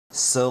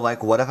So,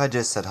 like, what if I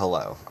just said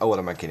hello? Oh, what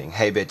am I kidding?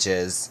 Hey,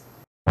 bitches.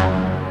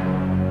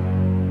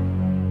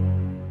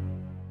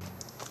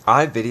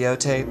 I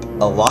videotape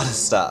a lot of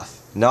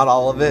stuff. Not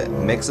all of it,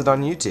 mix it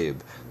on YouTube.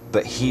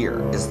 But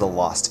here is the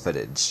lost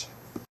footage.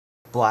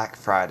 Black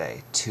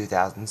Friday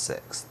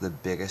 2006, the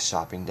biggest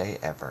shopping day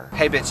ever.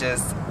 Hey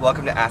bitches,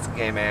 welcome to Ask a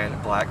Gay Man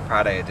Black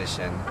Friday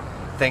edition.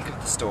 Think of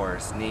the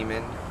stores,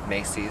 Neiman,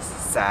 Macy's,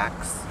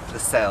 Saks, the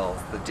sales,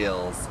 the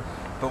deals.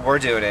 But we're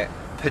doing it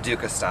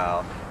Paducah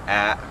style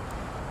at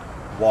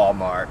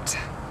Walmart.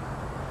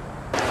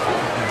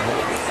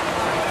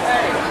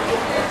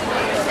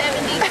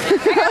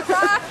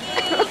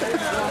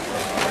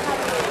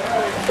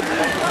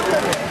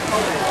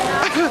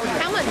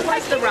 How much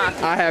was the rock?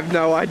 I have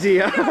no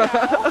idea.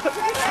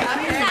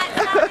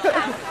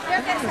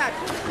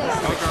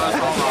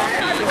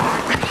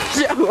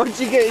 What'd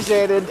you get,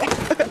 Shannon?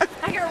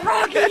 I got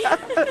Rocky.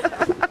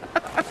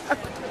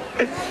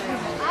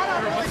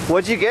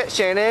 What'd you get,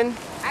 Shannon?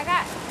 I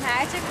got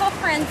Magical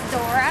Friends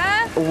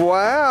Dora.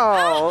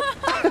 Wow.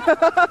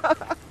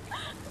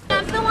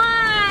 Jump the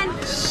line.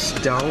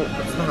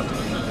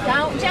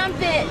 Don't jump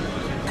it.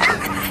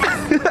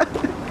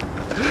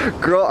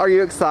 Girl, are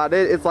you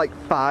excited? It's like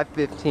 5:15. I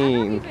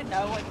don't even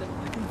know what the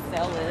fucking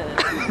sale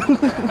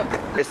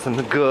is. There's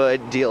some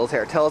good deals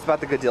here. Tell us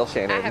about the good deal,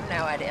 Shannon. I have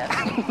no idea.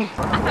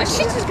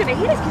 She's just gonna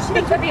eat us because she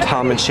thinks we're being.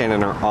 Tom and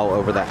Shannon are all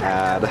over the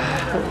ad.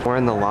 We're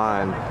in the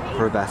line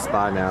for Best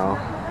Buy now.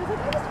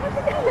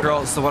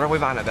 Girl, so what are we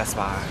buying at Best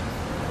Buy?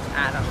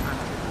 I don't know.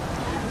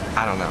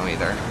 I don't know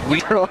either.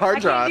 We are hard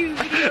drive. I can't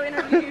do video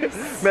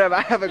interviews. Ma'am,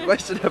 I have a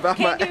question about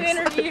my Can't do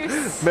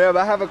interviews. Ma'am,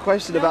 I have a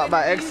question about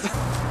my ex.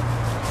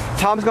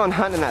 Tom's going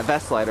hunting that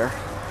vest later.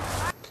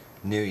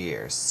 New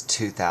Year's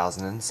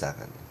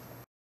 2007.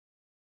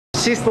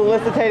 She's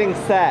soliciting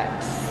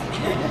sex.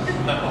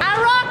 I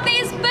rock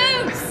these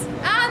boots.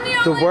 I'm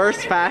the The only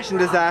worst fashion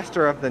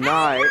disaster of the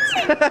night.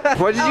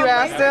 What did you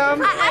ask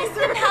them? I asked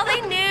them how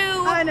they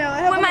knew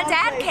when my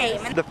dad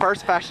came. The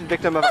first fashion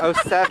victim of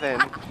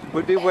 07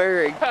 would be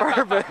wearing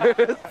fur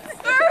boots.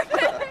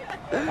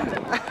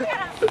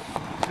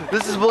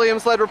 This is William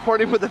Sledd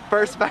reporting with the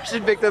first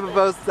fashion victim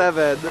of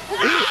 07.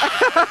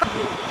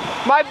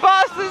 My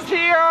bus is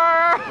here!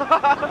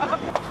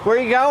 Where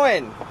are you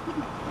going?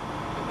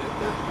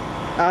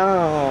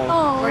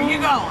 Oh. Where you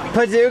going?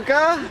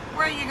 Paducah?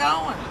 Where you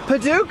going?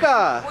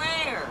 Paducah!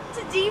 Where?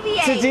 To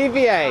deviate. To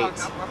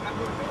deviate.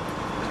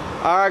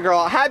 Alright,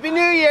 girl. Happy New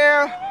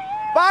Year!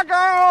 Bye,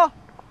 girl!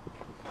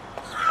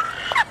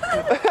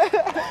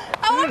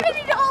 I want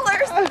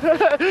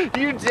 $50.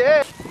 You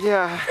did.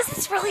 Yeah. This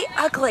is really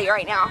ugly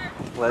right now.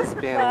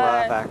 Lesbian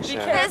love action.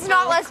 It's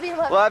not lesbian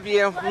love. Love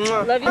you. Love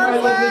you.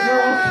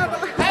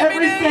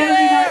 Every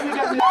Saturday night we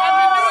got this.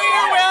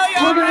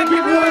 We're gonna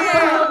give you a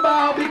round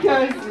ball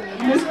because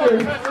Mr.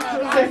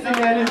 Sexy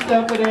Man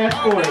himself would ask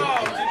for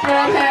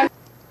it.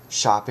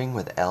 Shopping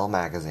with Elle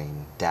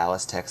Magazine,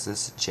 Dallas,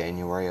 Texas,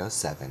 January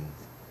 07.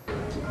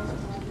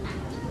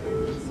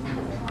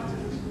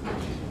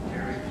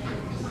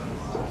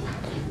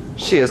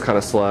 She is kind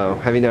of slow.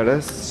 Have you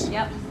noticed?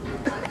 Yep.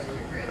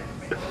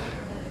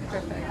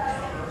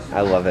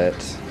 I love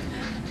it.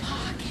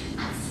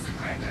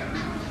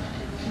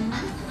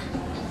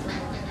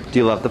 Do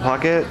you love the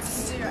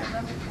pockets?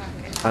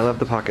 I love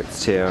the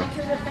pockets too.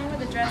 Because the thing with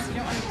the dress, you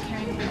don't want to be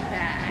carrying a big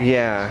bag.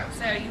 Yeah.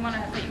 So you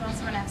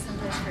also want to have some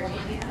place for your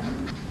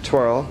hand.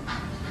 Twirl.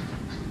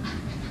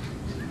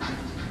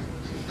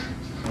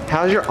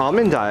 How's your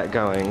almond diet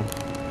going?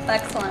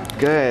 Excellent.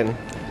 Good.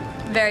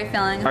 Very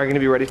filling. Are you gonna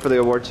be ready for the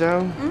award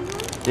show?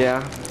 Mm-hmm.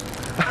 Yeah.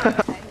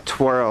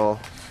 Twirl.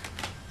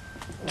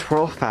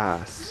 Twirl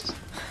fast.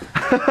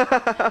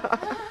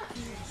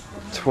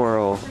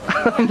 Twirl.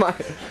 My.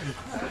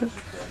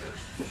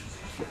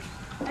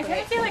 I kind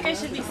of feel like I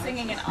should be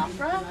singing an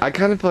opera. I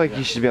kind of feel like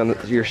you should be on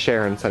your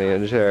Cher and Sonny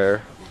and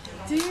Cher.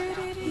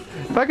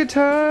 If I could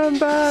turn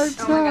back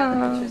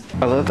time.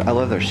 I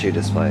love their shoe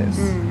displays.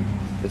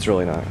 It's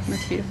really nice.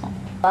 It's beautiful.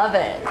 Love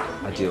it.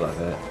 I do love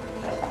it.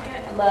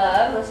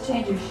 Love, let's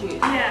change your shoes.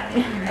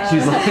 Yeah.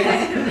 She's like,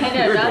 I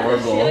know, you're not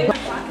adorable. the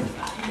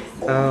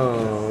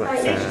Oh,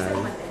 that's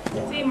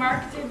sad. See,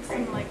 Mark did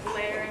some like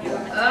layering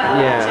on the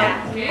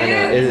Yeah, I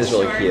know, it is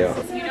really cute.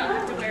 You don't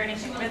have to wear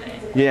anything with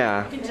it.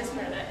 Yeah, You can just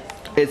wear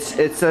this.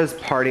 it says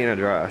party in a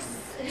dress.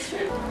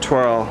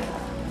 Twirl.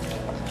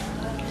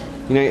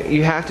 You know,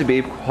 you have to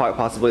be quite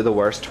possibly the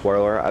worst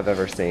twirler I've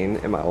ever seen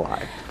in my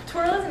life.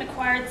 Twirl is an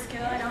acquired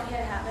skill. I don't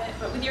yet have it,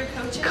 but with your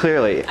coaching,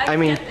 Clearly, I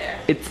mean, get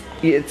there.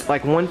 it's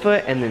like one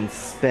foot and then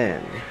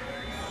spin.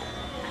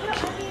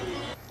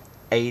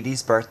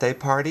 80s birthday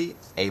party,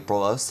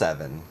 April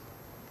 07.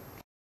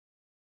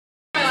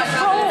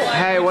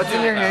 Hey, what's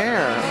in your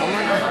hair? Oh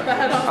my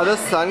god. Are those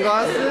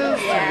sunglasses?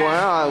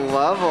 Wow, I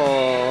love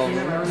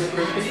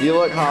them. You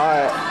look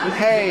hot.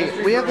 Hey,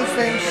 we have the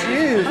same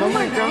shoes. Oh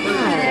my god.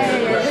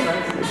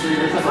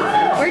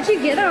 Where'd you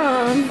get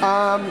them?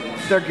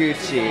 They're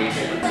Gucci.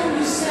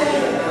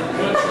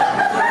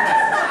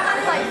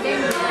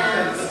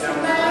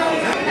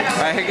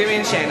 Alright, here, give me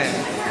and Shannon.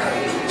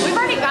 We've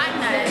already gotten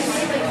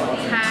those.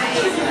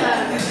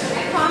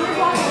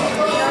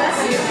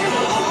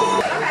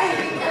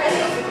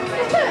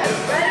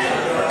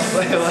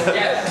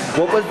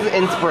 What was the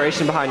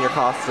inspiration behind your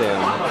costume? Well,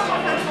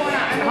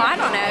 I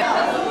don't know.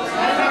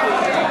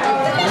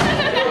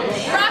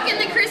 Rocking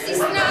the Chrissy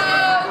Snow.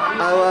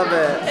 I love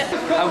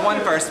it. I won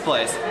first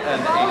place in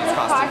the 80s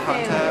costume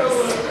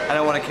contest. I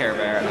don't want a Care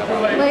Bear.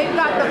 Luke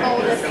got the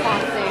boldest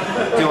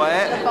costume. Do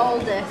what? The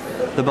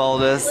boldest. The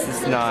boldest.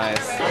 It's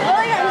nice.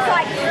 William's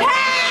like,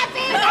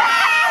 happy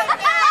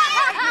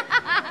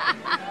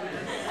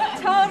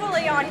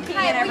Totally on key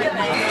and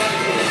everything.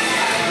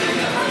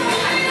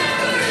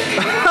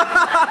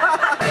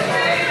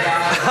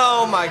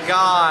 Oh my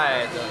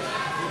god.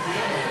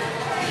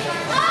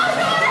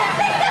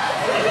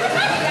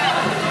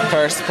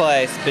 First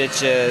place,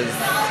 bitches.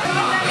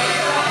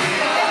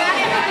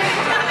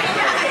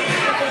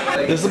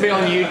 This will be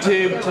on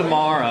YouTube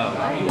tomorrow.